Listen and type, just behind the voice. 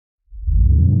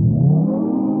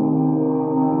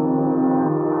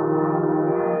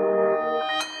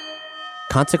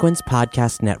Consequence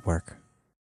Podcast Network.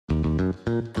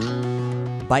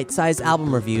 Bite-sized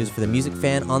album reviews for the music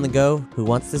fan on the go who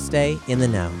wants to stay in the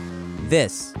know.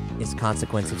 This is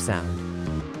Consequence of Sound.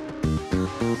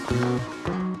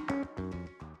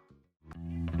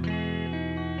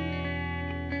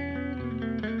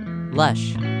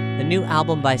 Lush, the new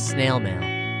album by Snail,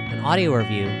 an audio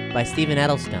review by Stephen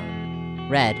Edelstone,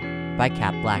 read by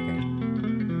Cap Blackard.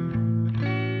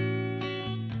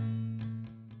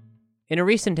 In a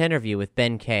recent interview with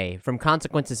Ben Kay from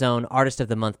Consequence's own Artist of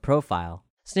the Month profile,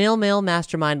 Snail Mail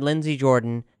mastermind Lindsay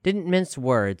Jordan didn't mince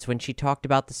words when she talked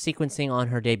about the sequencing on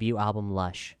her debut album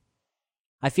Lush.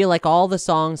 I feel like all the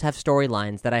songs have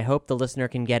storylines that I hope the listener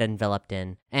can get enveloped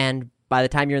in, and by the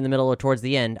time you're in the middle or towards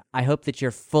the end, I hope that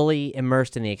you're fully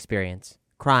immersed in the experience,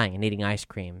 crying and eating ice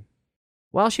cream.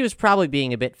 While she was probably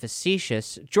being a bit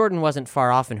facetious, Jordan wasn't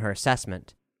far off in her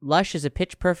assessment. Lush is a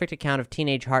pitch-perfect account of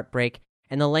teenage heartbreak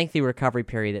and the lengthy recovery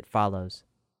period that follows.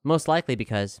 Most likely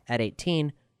because, at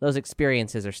 18, those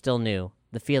experiences are still new,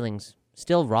 the feelings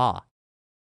still raw.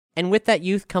 And with that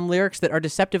youth come lyrics that are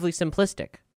deceptively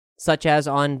simplistic, such as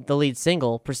on the lead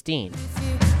single, Pristine.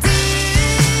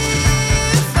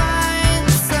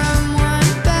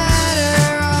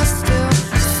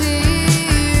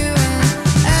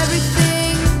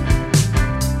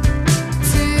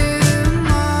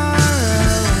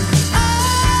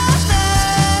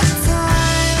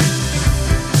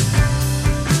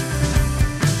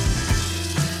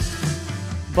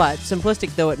 But,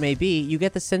 simplistic though it may be, you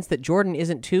get the sense that Jordan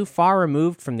isn't too far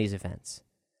removed from these events.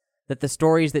 That the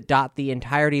stories that dot the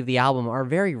entirety of the album are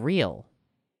very real.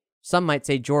 Some might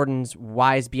say Jordan's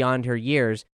wise beyond her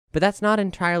years, but that's not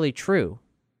entirely true.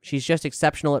 She's just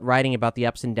exceptional at writing about the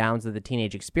ups and downs of the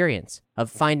teenage experience, of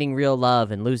finding real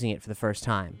love and losing it for the first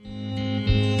time.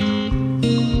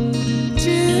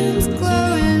 June's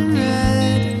glowing red.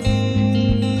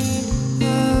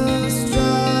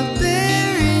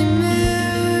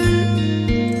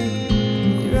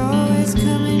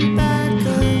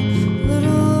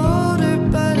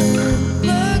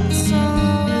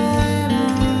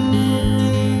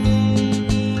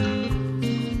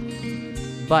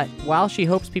 But while she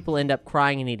hopes people end up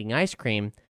crying and eating ice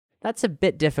cream, that's a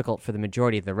bit difficult for the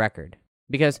majority of the record.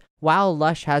 Because while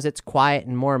Lush has its quiet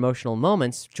and more emotional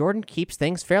moments, Jordan keeps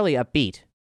things fairly upbeat.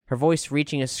 Her voice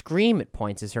reaching a scream at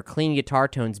points as her clean guitar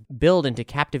tones build into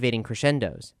captivating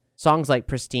crescendos. Songs like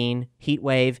Pristine,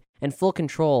 Heatwave, and Full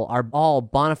Control are all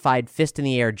bona fide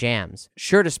fist-in-the-air jams,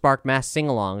 sure to spark mass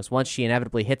sing-alongs once she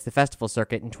inevitably hits the festival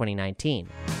circuit in 2019.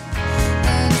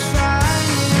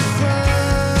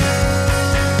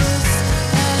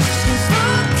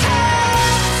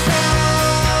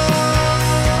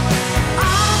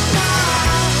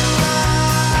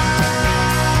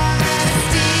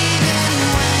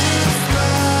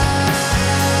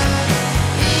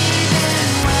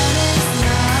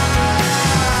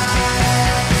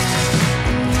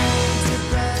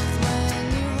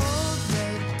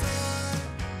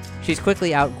 She's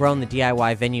quickly outgrown the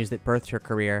DIY venues that birthed her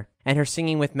career, and her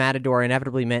singing with Matador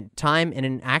inevitably meant time in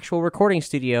an actual recording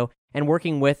studio and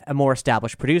working with a more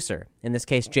established producer, in this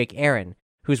case Jake Aaron,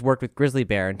 who's worked with Grizzly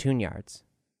Bear and Tune Yards.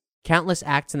 Countless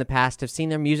acts in the past have seen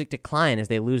their music decline as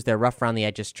they lose their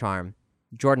rough-around-the-edges charm.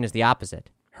 Jordan is the opposite.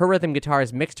 Her rhythm guitar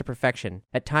is mixed to perfection,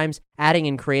 at times adding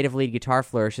in creative lead guitar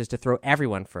flourishes to throw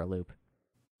everyone for a loop.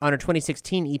 On her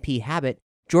 2016 EP Habit,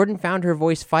 Jordan found her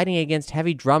voice fighting against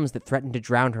heavy drums that threatened to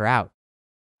drown her out.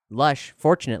 Lush,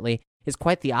 fortunately, is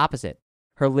quite the opposite.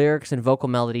 Her lyrics and vocal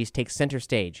melodies take center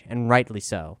stage, and rightly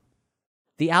so.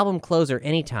 The album closer,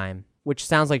 Anytime, which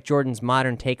sounds like Jordan's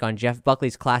modern take on Jeff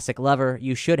Buckley's classic Lover,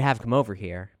 You Should Have Come Over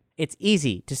Here. It's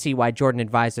easy to see why Jordan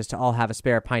advised us to all have a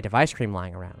spare pint of ice cream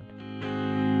lying around.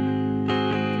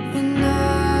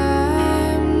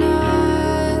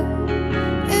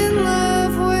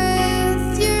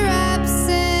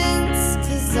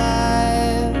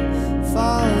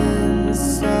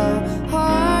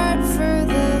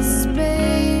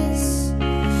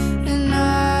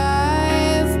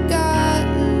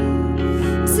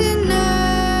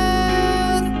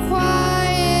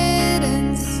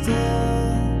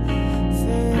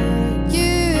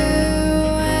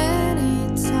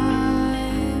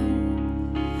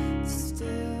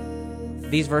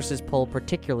 These verses pull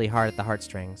particularly hard at the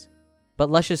heartstrings. But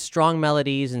Lush's strong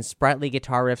melodies and sprightly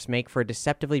guitar riffs make for a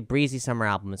deceptively breezy summer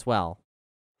album as well.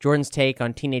 Jordan's take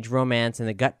on teenage romance and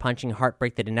the gut-punching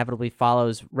heartbreak that inevitably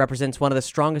follows represents one of the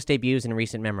strongest debuts in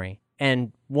recent memory,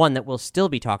 and one that will still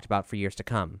be talked about for years to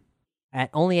come. At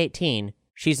only 18,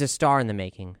 she's a star in the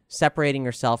making, separating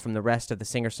herself from the rest of the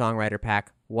singer-songwriter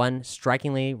pack, one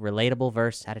strikingly relatable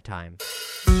verse at a time.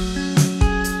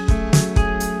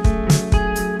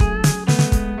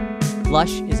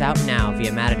 Lush is out now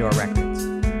via Matador Records.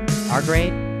 Our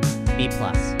grade, B+.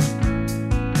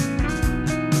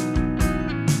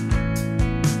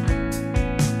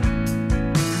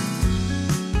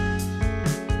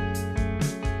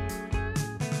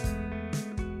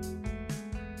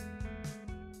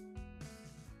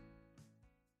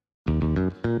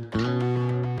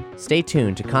 Stay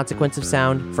tuned to Consequence of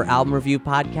Sound for album review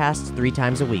podcasts 3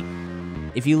 times a week.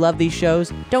 If you love these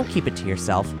shows, don't keep it to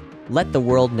yourself. Let the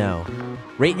world know.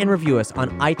 Rate and review us on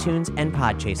iTunes and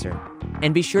Podchaser.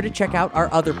 And be sure to check out our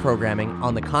other programming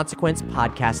on the Consequence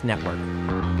Podcast Network.